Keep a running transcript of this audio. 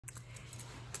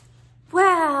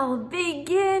Well,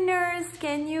 beginners,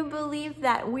 can you believe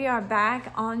that we are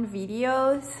back on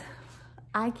videos?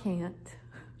 I can't,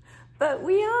 but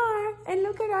we are. And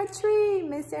look at our tree.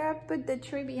 Miss Sarah put the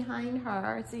tree behind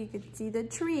her so you could see the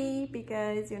tree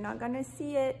because you're not gonna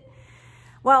see it.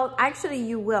 Well, actually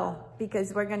you will,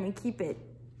 because we're gonna keep it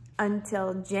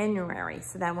until January,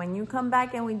 so that when you come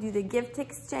back and we do the gift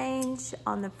exchange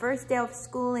on the first day of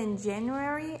school in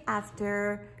January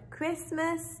after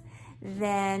Christmas,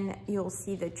 then you'll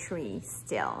see the tree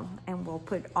still, and we'll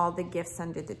put all the gifts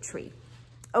under the tree.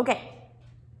 Okay,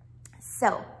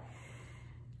 so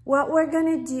what we're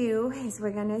gonna do is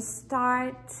we're gonna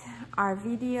start our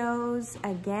videos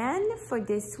again for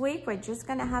this week. We're just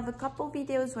gonna have a couple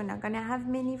videos. We're not gonna have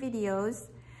many videos,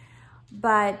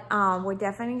 but we're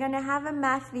definitely gonna have a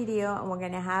math video, and we're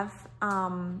gonna have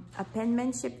a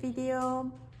penmanship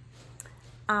video.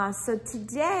 So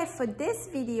today for this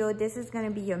video, this is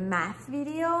gonna be your math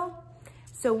video.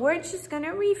 So we're just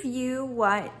gonna review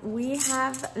what we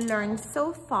have learned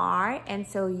so far. And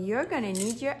so you're gonna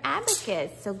need your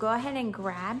abacus. So go ahead and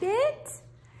grab it.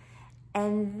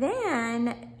 And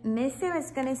then Miss Sarah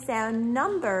is gonna say a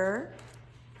number,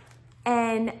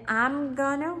 and I'm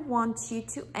gonna want you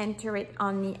to enter it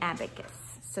on the abacus.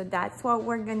 So that's what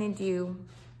we're gonna do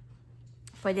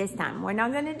for this time. We're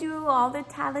not gonna do all the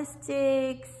tally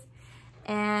sticks,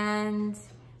 and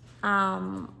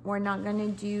we're not gonna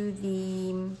do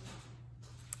the,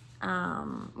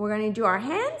 we're gonna do our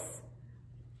hands,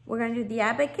 we're gonna do the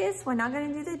abacus, we're not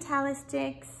gonna do the tally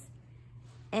sticks,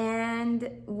 and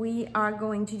we are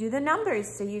going to do the numbers.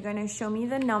 So you're gonna show me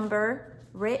the number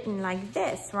written like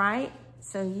this, right?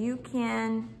 So you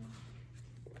can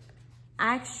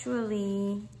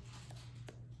actually,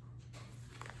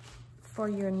 for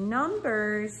your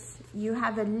numbers, you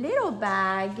have a little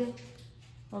bag.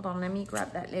 Hold on, let me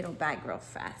grab that little bag real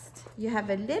fast. You have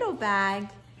a little bag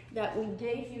that we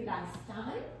gave you last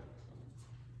time.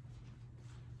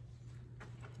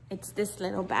 It's this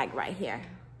little bag right here.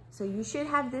 So you should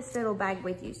have this little bag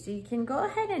with you. So you can go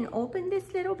ahead and open this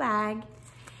little bag,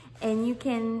 and you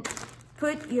can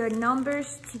put your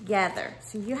numbers together.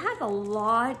 So you have a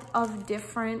lot of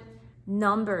different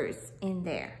numbers in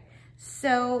there.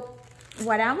 So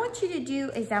what I want you to do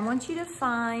is I want you to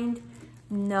find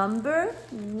number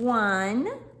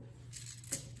 1.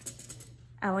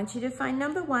 I want you to find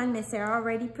number 1. Miss Sarah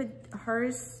already put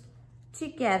hers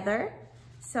together.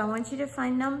 So I want you to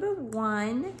find number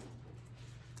 1.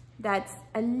 That's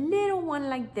a little one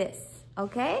like this,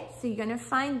 okay? So you're gonna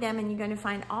find them, and you're gonna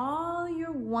find all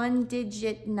your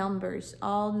 1-digit numbers,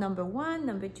 all number 1,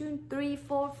 number 2, 3,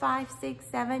 4, 5, 6,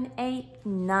 7, 8,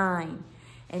 9.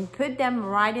 And put them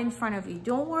right in front of you.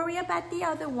 Don't worry about the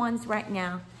other ones right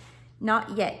now.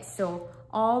 Not yet. So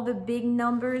all the big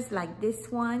numbers like this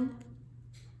one.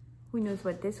 Who knows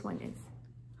what this one is?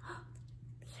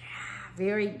 Yeah,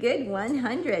 very good,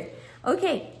 100.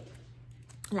 Okay,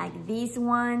 like these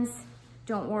ones.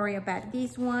 Don't worry about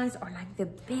these ones. Or like the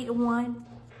big one.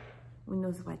 Who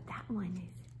knows what that one is?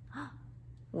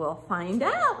 We'll find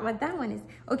out what that one is.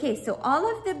 Okay, so all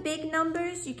of the big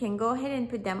numbers, you can go ahead and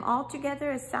put them all together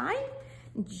aside.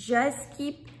 Just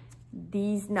keep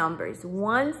these numbers,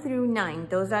 1 through 9.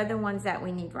 Those are the ones that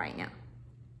we need right now.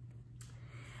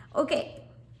 Okay.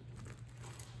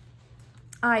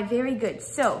 All right, very good.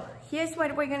 So here's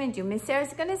what we're gonna do. Miss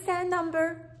Sarah's gonna say a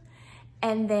number,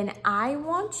 and then I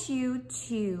want you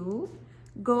to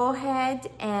go ahead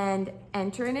and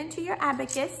enter it into your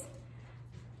abacus.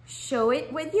 Show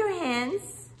it with your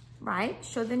hands, right?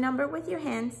 Show the number with your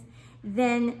hands.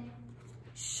 Then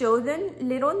show the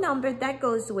little number that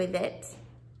goes with it,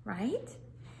 right?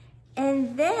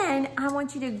 And then I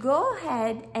want you to go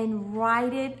ahead and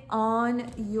write it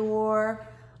on your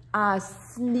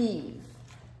sleeve.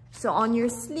 So on your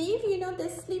sleeve, you know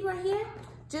this sleeve right here?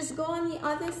 Just go on the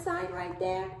other side right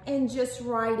there and just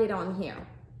write it on here,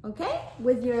 okay?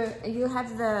 With your, you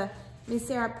have the, Miss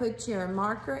Sarah put your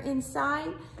marker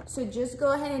inside, so just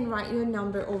go ahead and write your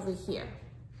number over here.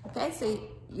 Okay, so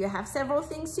you have several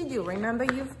things to do. Remember,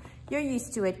 you're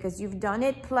used to it because you've done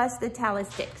it, plus the tally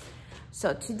sticks.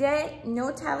 So today,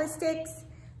 no tally sticks,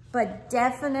 but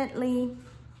definitely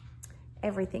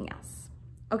everything else.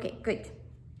 Okay, good.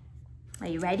 Are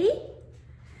you ready?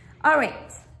 All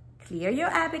right, clear your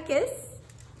abacus.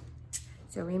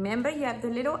 So remember, you have the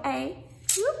little A.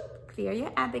 Whoop, clear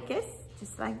your abacus.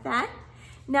 Just like that.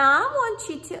 Now I want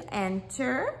you to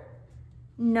enter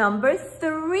number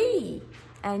 3.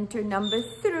 Enter number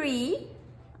 3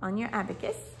 on your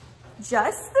abacus.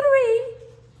 Just 3.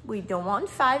 We don't want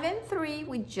 5 and 3.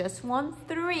 We just want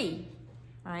 3.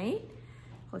 Right?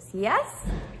 Josias,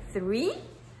 3.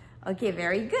 Okay,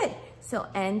 very good. So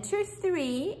enter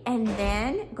 3 and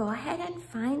then go ahead and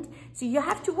find, so you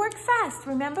have to work fast.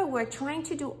 Remember, we're trying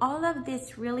to do all of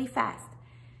this really fast.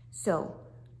 So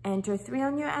enter 3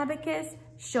 on your abacus,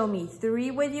 show me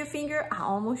 3 with your finger. I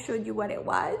almost showed you what it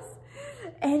was.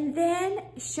 And then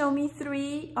show me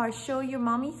 3, or show your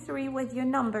mommy 3 with your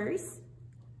numbers.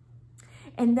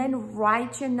 And then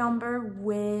write your number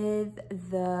with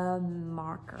the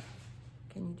marker.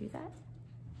 Can you do that?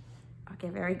 Okay,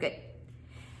 very good.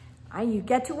 All right, you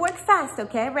get to work fast,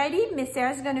 okay? Ready? Miss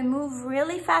Sarah's gonna move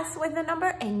really fast with the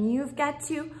number and you've got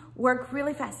to work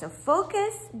really fast. So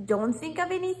focus, don't think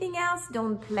of anything else,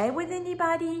 don't play with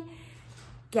anybody.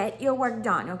 Get your work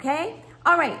done, okay?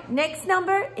 All right, next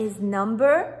number is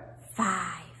number 5.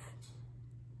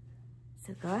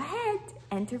 So go ahead,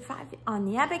 enter 5 on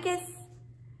the abacus.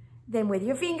 Then with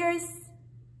your fingers,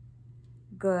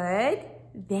 good.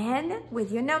 Then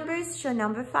with your numbers, show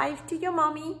number 5 to your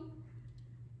mommy.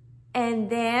 And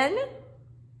then,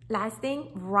 last thing,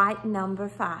 write number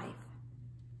 5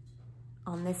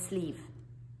 on the sleeve.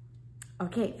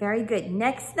 Okay, very good.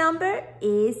 Next number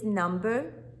is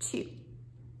number 2.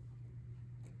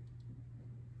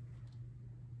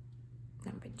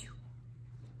 Number 2.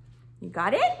 You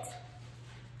got it?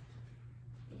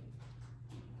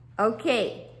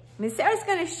 Okay, Miss Sarah's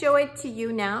gonna show it to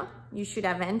you now. You should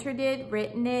have entered it,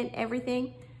 written it,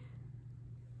 everything.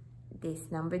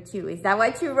 This number 2, is that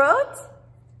what you wrote?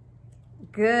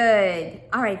 Good.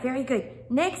 All right, very good.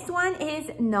 Next one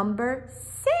is number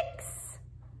 6.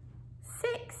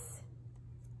 6.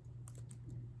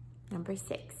 Number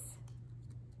 6.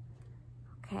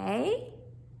 Okay.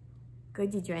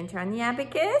 Good, did you enter on the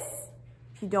abacus?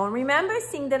 If you don't remember,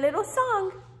 sing the little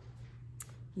song.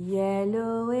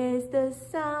 Yellow is the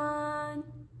sun.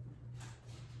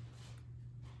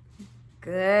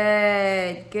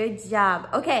 Good, good job.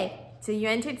 Okay, so you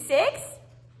entered 6?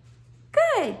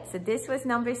 Good, so this was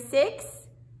number 6,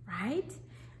 right?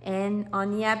 And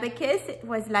on the abacus, it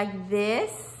was like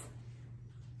this.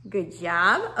 Good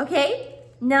job. Okay,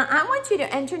 now I want you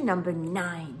to enter number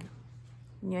 9.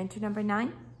 Can you enter number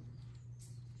 9?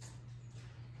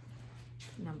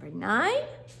 Number 9.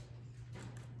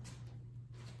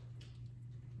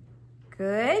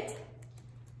 Good.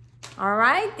 All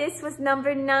right, this was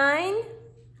number 9.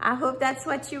 I hope that's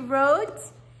what you wrote.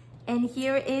 And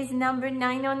here is number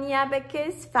 9 on the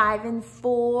abacus, 5 and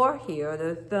 4. Hear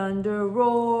the thunder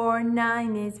roar.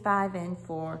 9 is 5 and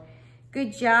 4.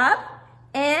 Good job.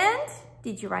 And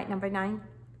did you write number 9?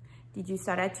 Did you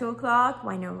start at 2 o'clock,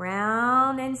 went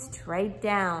around and straight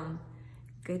down?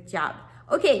 Good job.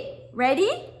 Okay,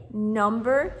 ready?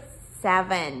 Number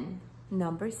 7.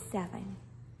 Number 7.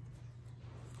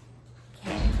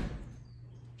 Okay.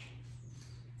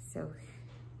 So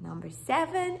number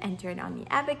 7, enter it on the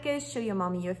abacus, show your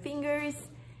mommy your fingers.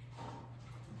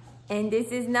 And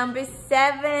this is number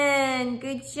 7,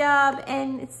 good job.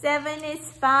 And 7 is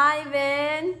 5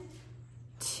 and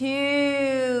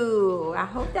 2. I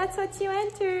hope that's what you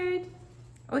entered.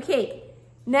 Okay,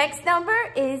 next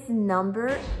number is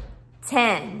number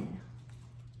 10.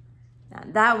 Now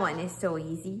that one is so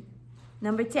easy.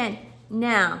 Number 10.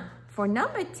 Now, for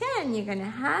number 10, you're gonna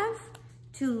have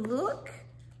to look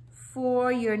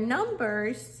for your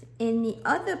numbers in the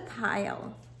other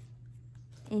pile.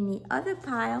 In the other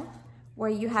pile where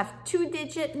you have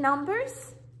 2-digit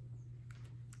numbers.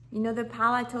 You know the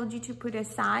pile I told you to put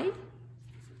aside?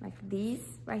 Like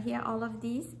these, right here, all of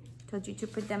these. Told you to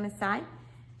put them aside.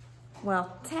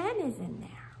 Well, 10 is in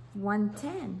there,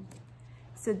 110.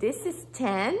 So this is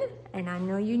 10, and I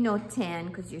know you know 10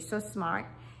 because you're so smart.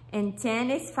 And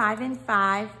 10 is 5 and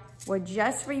 5. We're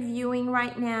just reviewing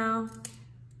right now.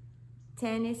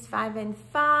 10 is 5 and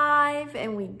 5,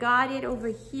 and we got it over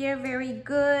here, very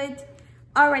good.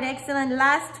 All right, excellent.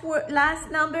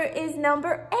 Last number is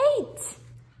number 8.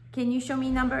 Can you show me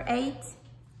number 8?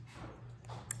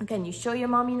 Can you show your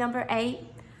mommy number 8?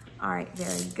 All right,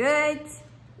 very good.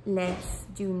 Let's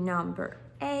do number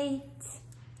 8.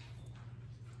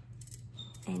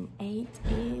 And 8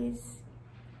 is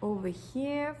over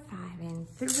here, 5 and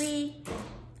 3.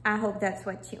 I hope that's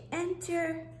what you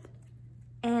enter.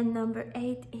 And number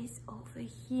 8 is over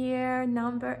here,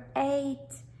 number 8.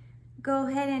 Go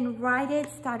ahead and write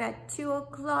it. Start at 2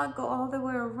 o'clock, go all the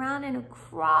way around and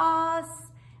across,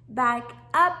 back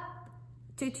up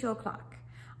to 2 o'clock.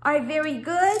 All right, very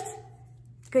good.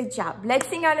 Good job. Let's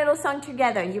sing our little song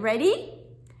together. You ready?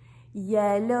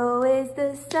 Yellow is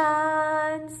the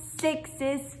sun, 6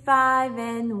 is 5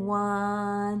 and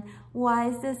 1. Why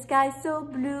is the sky so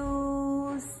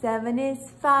blue? 7 is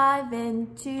 5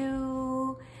 and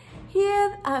 2.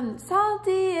 Here,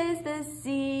 salty is the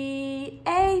sea.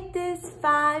 8 is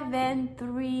 5 5 and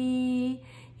 3.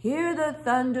 Hear the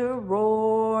thunder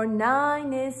roar.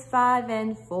 9 is 5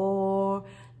 and 4.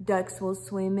 Ducks will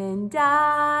swim and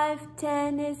dive.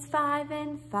 10 is 5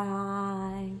 and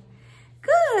 5.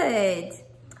 Good.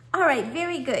 All right,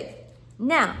 very good.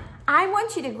 Now, I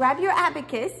want you to grab your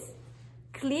abacus,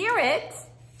 clear it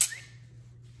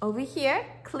over here,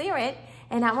 clear it,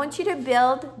 and I want you to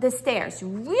build the stairs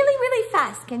really, really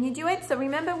fast. Can you do it? So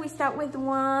remember, we start with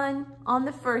 1 on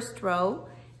the first row,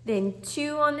 then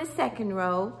 2 on the second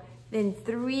row, then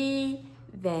 3,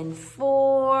 then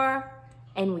 4,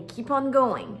 and we keep on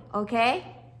going,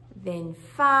 okay? Then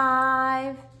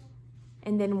 5,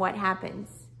 and then what happens?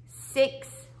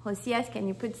 6. Josias, can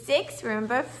you put 6?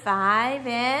 Remember, 5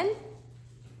 and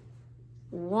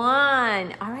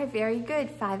 1. All right, very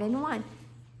good. 5 and 1.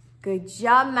 Good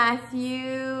job,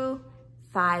 Matthew.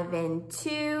 5 and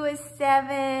 2 is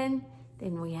 7.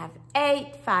 Then we have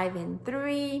 8, 5 and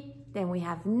 3. Then we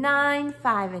have 9,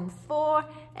 5 and 4.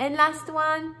 And last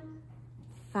one,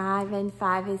 5 and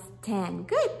 5 is 10.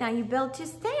 Good, now you built your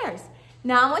stairs.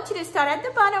 Now I want you to start at the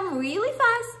bottom really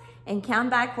fast and count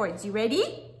backwards. You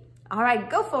ready? All right,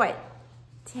 go for it.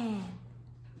 10.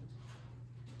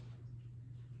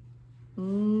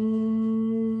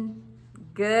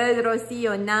 Good,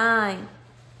 Rocio. 9,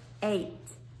 8,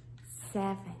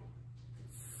 7,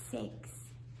 6,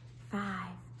 5,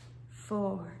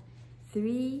 4,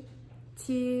 3,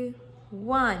 2,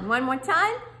 1. One more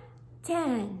time.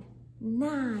 10,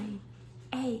 9,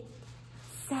 8,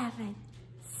 7,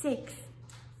 6,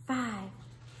 5,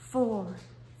 4,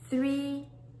 3,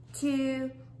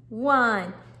 2,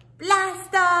 1.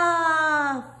 Blast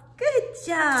off! Good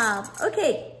job.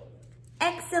 Okay,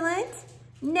 excellent.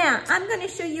 Now, I'm going to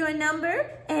show you a number,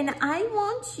 and I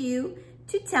want you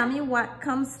to tell me what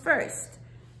comes first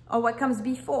or what comes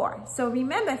before. So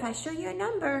remember, if I show you a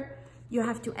number, you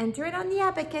have to enter it on the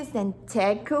abacus, then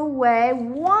take away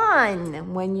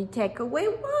 1. When you take away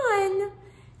 1,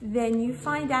 then you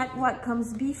find out what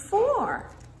comes before.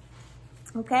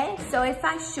 Okay, so if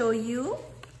I show you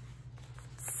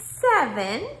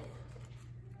 7,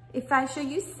 if I show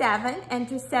you 7,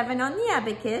 enter 7 on the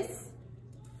abacus.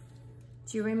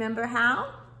 Do you remember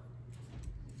how?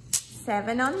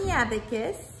 7 on the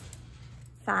abacus.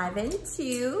 5 and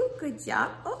 2, good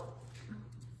job. Oh,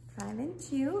 5 and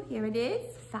 2, here it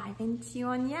is. 5 and 2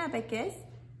 on the abacus.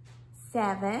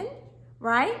 7,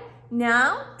 right?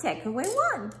 Now, take away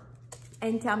 1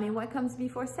 and tell me what comes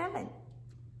before 7.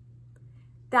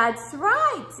 That's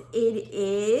right, it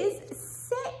is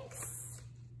 6.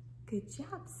 Good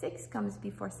job, 6 comes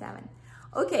before 7.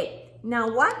 Okay, now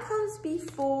what comes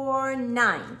before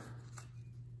 9?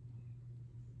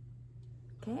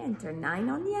 Okay, enter 9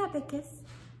 on the abacus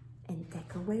and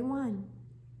take away 1.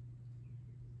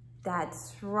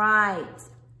 That's right,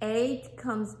 8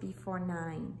 comes before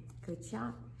 9. Good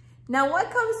job. Now what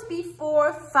comes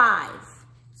before 5?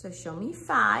 So show me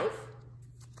 5.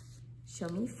 Show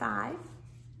me 5.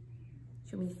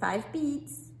 Show me 5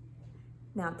 beads.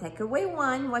 Now take away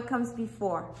 1. What comes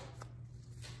before?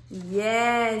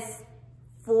 Yes,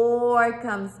 4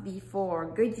 comes before.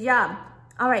 Good job.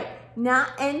 All right, now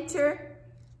enter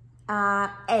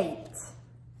 8.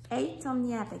 8 on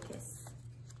the abacus.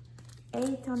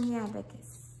 8 on the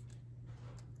abacus.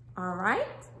 All right,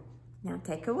 now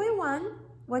take away 1.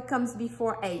 What comes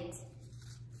before 8?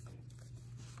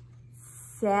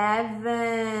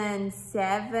 7.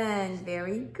 7.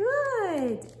 Very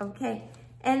good. Okay,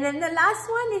 and then the last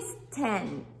one is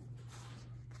 10.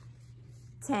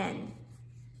 10.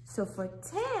 So for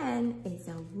 10 is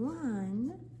a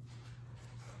 1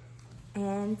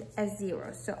 and a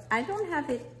 0. So I don't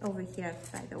have it over here,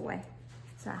 by the way.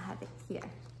 So I have it here.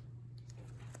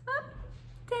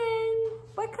 10.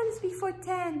 What comes before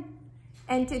 10?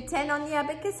 Enter 10 on the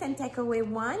abacus and take away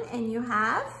 1, and you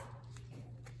have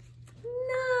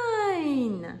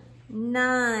 9.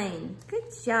 9.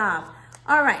 Good job.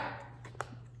 All right.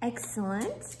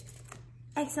 Excellent.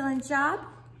 Excellent job.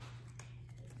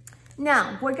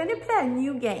 Now, we're going to play a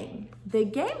new game. The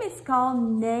game is called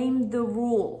Name the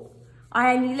Rule.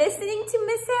 Are you listening to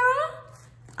Miss Sarah?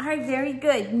 All right, very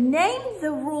good. Name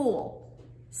the rule.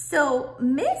 So,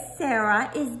 Miss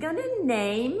Sarah is going to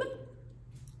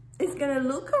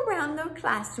look around the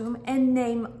classroom and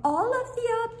name all of the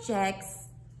objects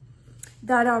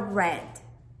that are red.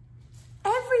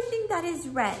 Everything that is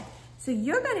red. So,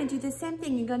 you're going to do the same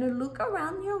thing. You're going to look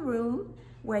around your room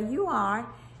where you are,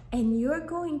 and you're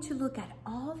going to look at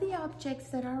all the objects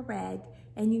that are red,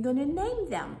 and you're going to name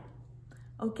them,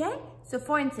 okay? So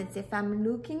for instance, if I'm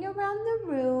looking around the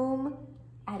room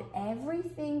at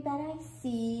everything that I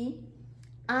see,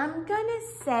 I'm going to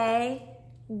say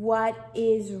what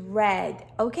is red?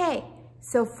 Okay,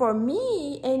 so for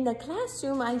me in the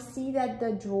classroom, I see that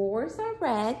the drawers are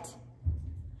red.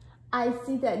 I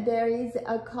see that there is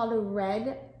a color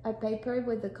red, a paper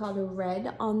with the color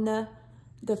red on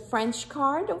the French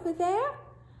card over there.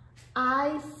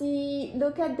 I see,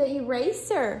 look at the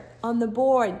eraser on the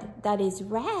board, that is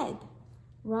red,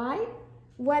 right?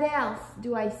 What else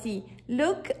do I see?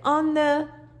 Look on the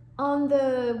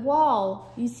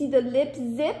wall. You see the lips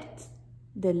zipped?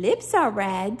 The lips are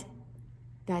red.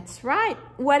 That's right.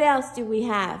 What else do we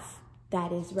have?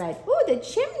 That is red. Oh, the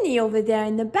chimney over there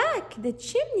in the back. The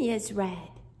chimney is red.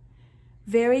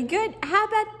 Very good. How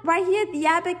about right here, the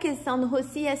abacus on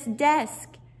Josia's desk?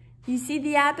 You see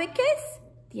the abacus?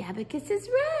 The abacus is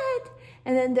red.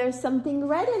 And then there's something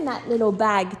red in that little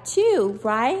bag too,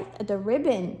 right? The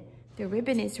ribbon. The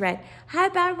ribbon is red. How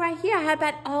about right here? How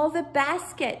about all the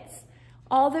baskets?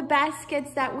 All the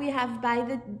baskets that we have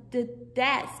by the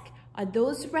desk. Are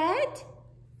those red?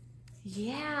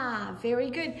 Yeah, very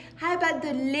good. How about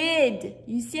the lid?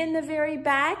 You see in the very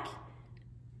back?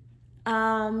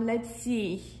 Let's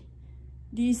see.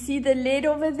 Do you see the lid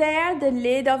over there? The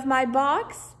lid of my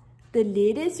box? The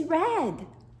lid is red.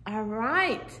 All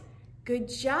right, good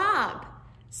job.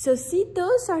 So see,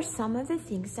 those are some of the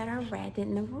things that are red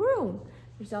in the room.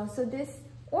 There's also this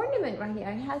ornament right here.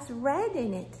 It has red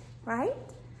in it, right?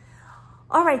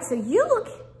 All right, so you look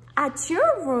at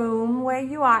your room where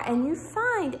you are and you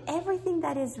find everything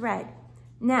that is red.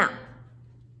 Now,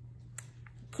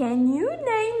 can you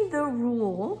name the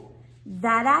rule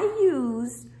that I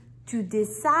use to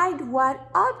decide what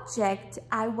object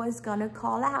I was gonna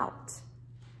call out?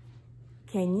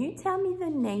 Can you tell me the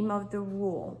name of the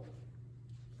rule?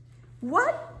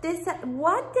 What did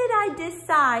I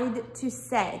decide to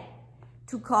say,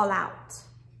 to call out?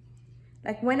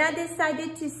 Like when I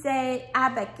decided to say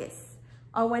abacus,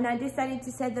 or when I decided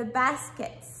to say the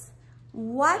baskets,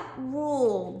 what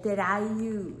rule did I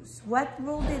use? What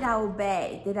rule did I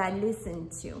obey? Did I listen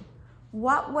to?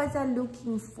 What was I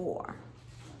looking for?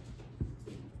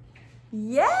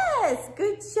 Yes,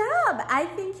 good job. I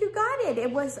think you got it.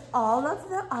 It was all of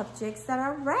the objects that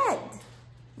are red,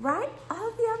 right?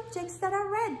 All the objects that are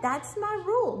red. That's my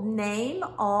rule. Name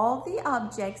all the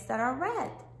objects that are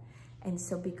red. And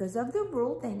so because of the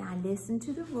rule, then I listened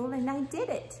to the rule and I did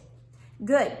it.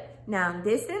 Good. Now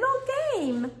this little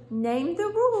game, name the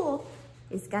rule,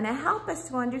 is gonna help us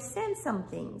to understand some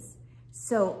things.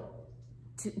 So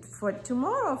for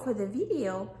tomorrow, for the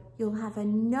video, you'll have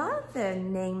another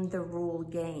name the rule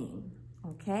game,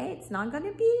 okay? It's not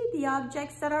gonna be the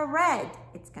objects that are red.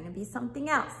 It's gonna be something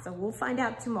else, so we'll find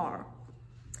out tomorrow.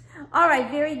 All right,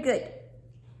 very good.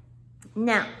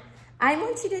 Now, I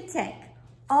want you to take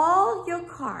all your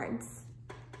cards,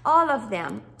 all of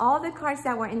them, all the cards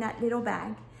that were in that little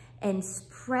bag, and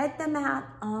spread them out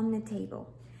on the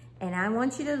table. And I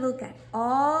want you to look at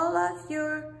all of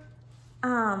your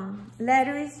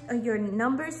letters, or your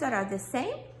numbers that are the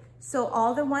same. So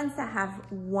all the ones that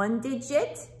have one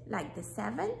digit, like the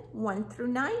 7, 1 through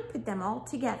 9, put them all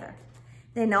together.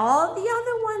 Then all the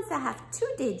other ones that have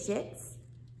 2 digits,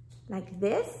 like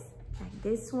this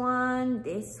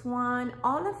one,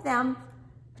 all of them,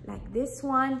 like this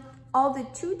one, all the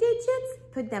 2 digits,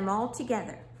 put them all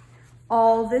together.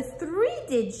 All the 3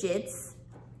 digits,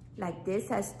 like this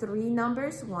has 3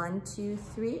 numbers, 1, 2,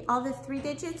 3, all the 3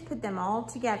 digits, put them all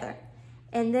together.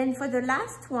 And then for the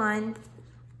last one,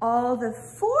 all the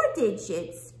 4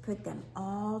 digits, put them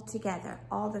all together,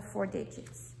 all the 4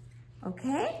 digits.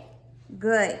 Okay?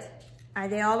 Good. Are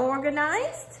they all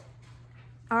organized?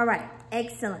 All right,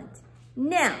 excellent.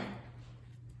 Now,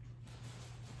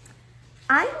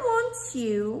 I want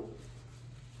you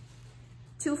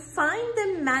to find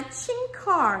the matching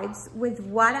cards with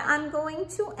what I'm going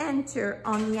to enter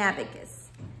on the abacus.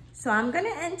 So I'm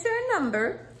gonna enter a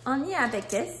number on the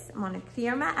abacus. I'm gonna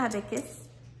clear my abacus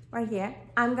right here.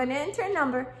 I'm gonna enter a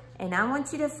number and I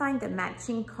want you to find the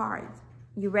matching card.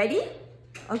 You ready?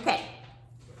 Okay.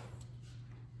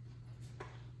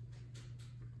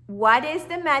 What is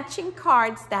the matching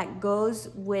cards that goes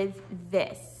with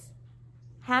this?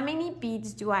 How many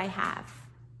beads do I have?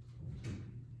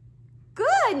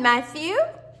 Good, Matthew.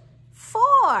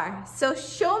 4. So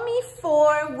show me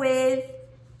 4 with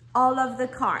all of the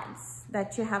cards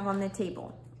that you have on the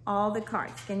table. All the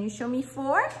cards. Can you show me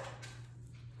 4?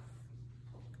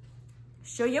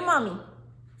 Show your mommy.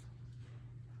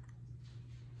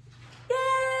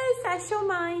 Yes, I show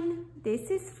mine.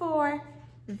 This is 4.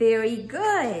 Very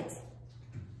good.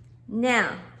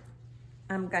 Now,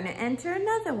 I'm gonna enter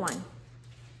another one.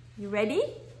 You ready?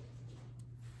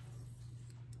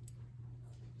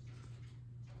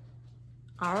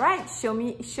 All right,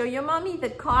 show your mommy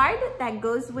the card that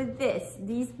goes with this,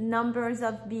 these numbers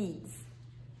of beads.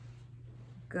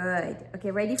 Good.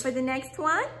 Okay, ready for the next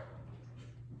one?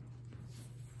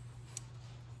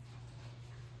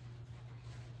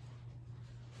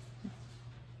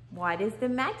 What is the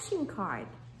matching card?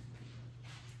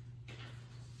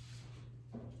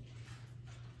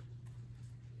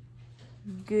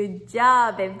 Good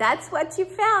job. If that's what you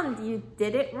found, you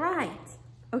did it right.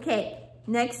 Okay,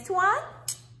 next one.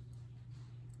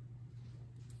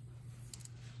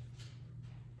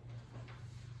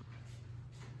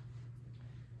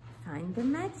 Find the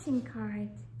matching card.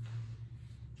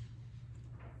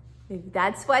 If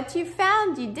that's what you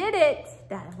found, you did it.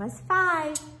 That was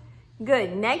 5.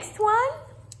 Good. Next one.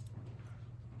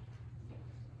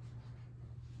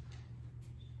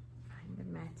 Find the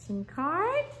matching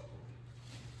card.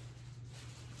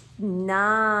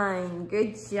 9.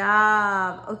 Good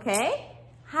job. Okay.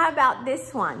 How about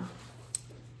this one?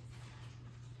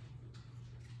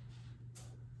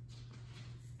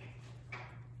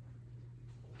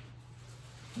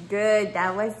 Good.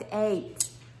 That was 8.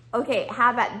 Okay.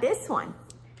 How about this one?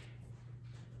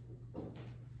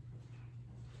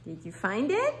 Did you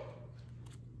find it?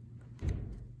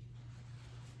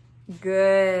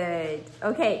 Good.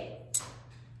 Okay.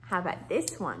 How about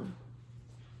this one?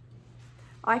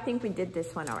 Oh, I think we did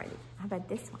this one already. How about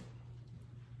this one?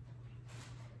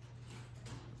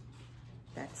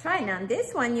 That's right. Now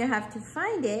this one, you have to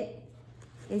find it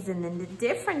is in a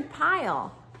different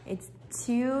pile. It's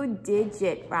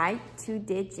 2-digit, right?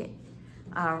 2-digit.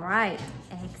 All right.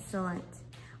 Excellent.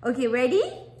 Okay, ready?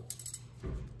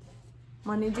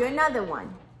 Want to do another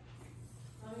one?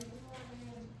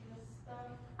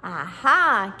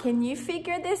 Aha. Can you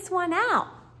figure this one out?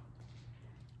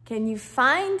 Can you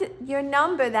find your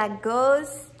number that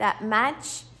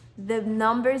match the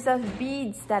numbers of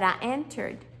beads that I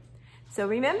entered? So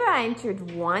remember, I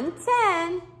entered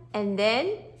 110 and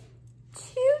then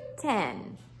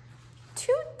 210.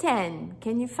 210.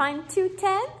 Can you find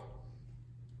 210?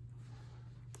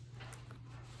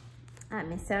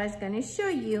 Miss Sarah's going to show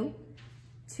you.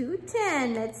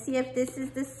 210. Let's see if this is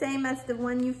the same as the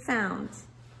one you found.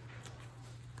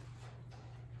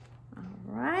 All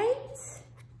right.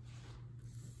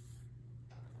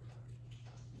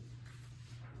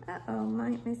 Uh-oh,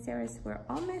 Miss Sarah's, we're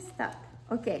all messed up.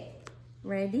 Okay,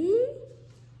 ready?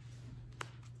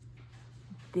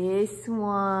 This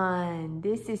one.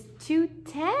 This is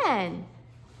 210.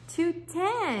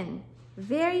 210.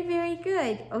 Very, very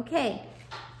good. Okay.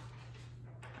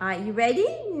 Are you ready?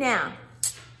 Now,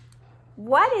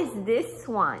 what is this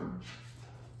one?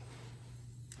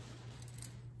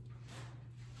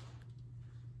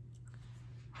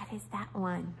 What is that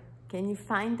one? Can you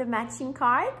find the matching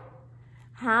card?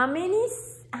 How many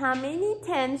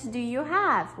 10s do you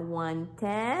have?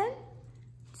 110,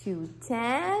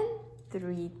 210,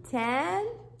 310,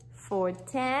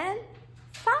 410,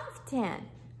 510.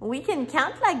 We can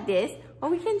count like this, or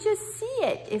we can just see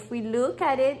it. If we look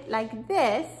at it like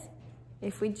this,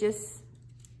 if you just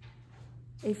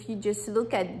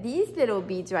look at these little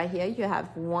beads right here, you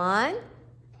have 1,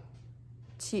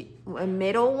 2, a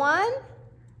middle one,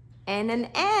 and an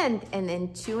end, and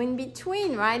then 2 in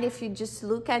between, right? If you just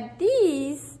look at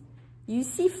these, you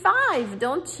see 5,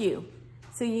 don't you?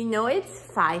 So you know it's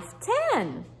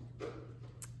 510.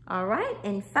 All right,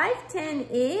 and 510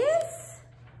 is,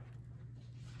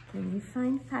 can you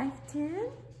find 510?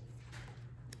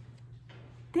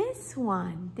 This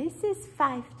one, this is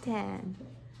 510.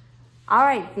 All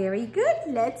right, very good.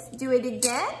 Let's do it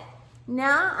again.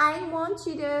 Now I want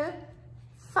you to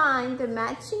find the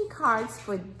matching cards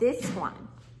for this one.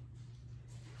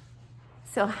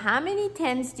 So how many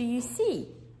 10s do you see?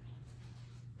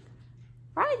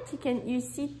 Right, you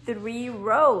see 3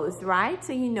 rows, right?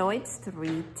 So you know it's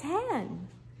 310.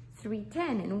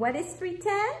 310. And what is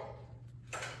 310?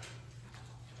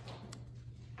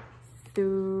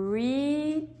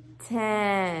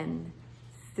 310.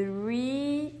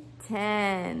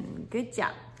 310. Good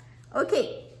job.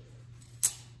 Okay.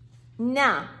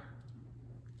 Now,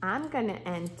 I'm going to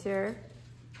enter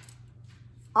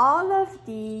all of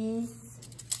these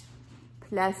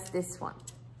plus this one.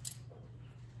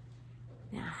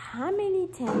 Now, how many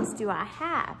 10s do I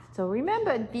have? So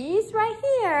remember, these right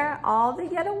here, all the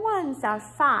yellow ones are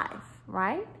 5,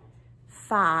 right?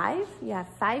 5, you have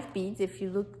 5 beads. If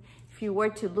you were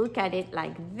to look at it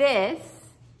like this,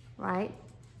 right?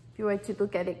 If you were to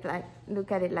look at it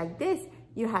like this,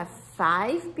 you have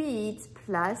 5 beads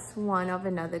plus 1 of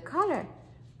another color.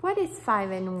 What is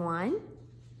 5 and 1?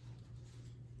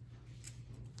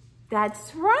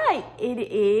 That's right, it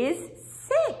is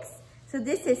 6. So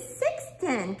this is 6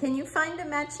 610. Can you find the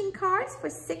matching cards for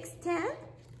 610?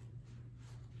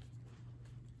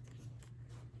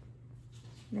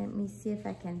 Let me see if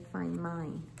I can find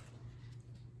mine.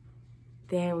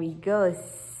 There we go.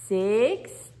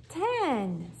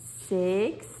 610.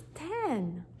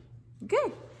 610.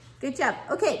 Good. Good job.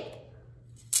 Okay.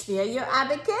 Clear your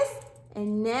abacus.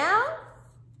 And now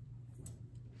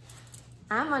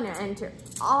I'm going to enter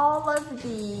all of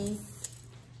these.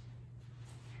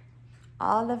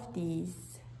 All of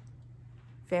these.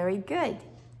 Very good.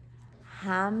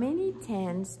 How many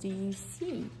 10s do you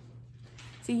see?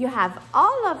 So you have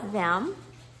all of them,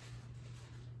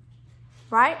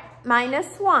 right?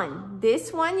 Minus 1.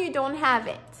 This one, you don't have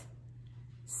it.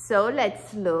 So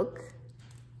let's look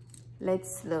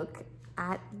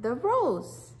at the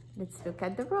rows. Let's look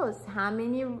at the rows. How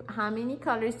many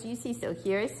colors do you see? So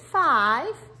here's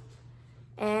 5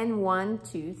 and 1,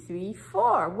 2, 3,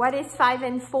 4. What is 5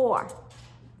 and 4?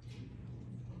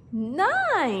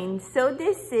 9. So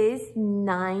this is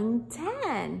 9,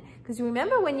 10. Because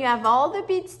remember, when you have all the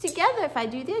beads together, if I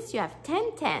do this, you have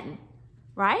 10, 10,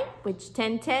 right? Which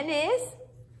 10, 10 is?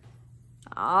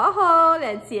 Oh,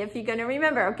 let's see if you're going to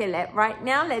remember. Okay, right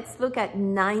now, let's look at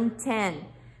 9, 10.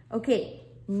 Okay,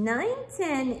 9,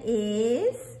 10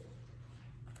 is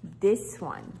this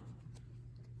one.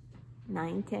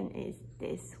 9, 10 is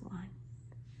this one.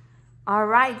 All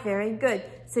right, very good.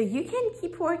 So you can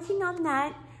keep working on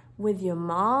that with your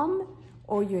mom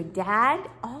or your dad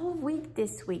all week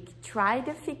this week. Try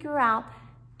to figure out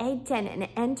 8, 10 and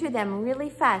enter them really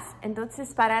fast.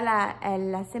 Entonces, para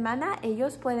la semana,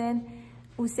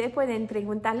 ustedes pueden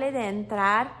preguntarle de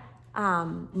entrar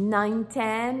 9,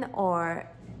 10 or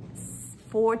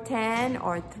 4, 10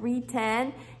 or 3,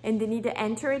 10, and they need to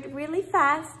enter it really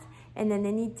fast. And then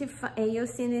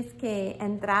ellos tienen que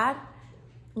entrar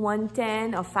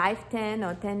 110 o 510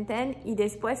 o 1010 y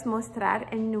después mostrar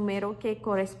el número que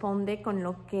corresponde con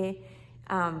lo que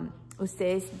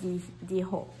ustedes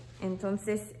dijo.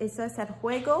 Entonces, eso es el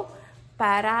juego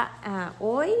para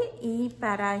hoy y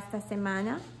para esta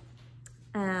semana.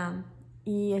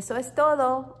 Y eso es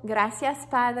todo. Gracias,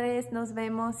 padres. Nos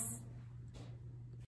vemos.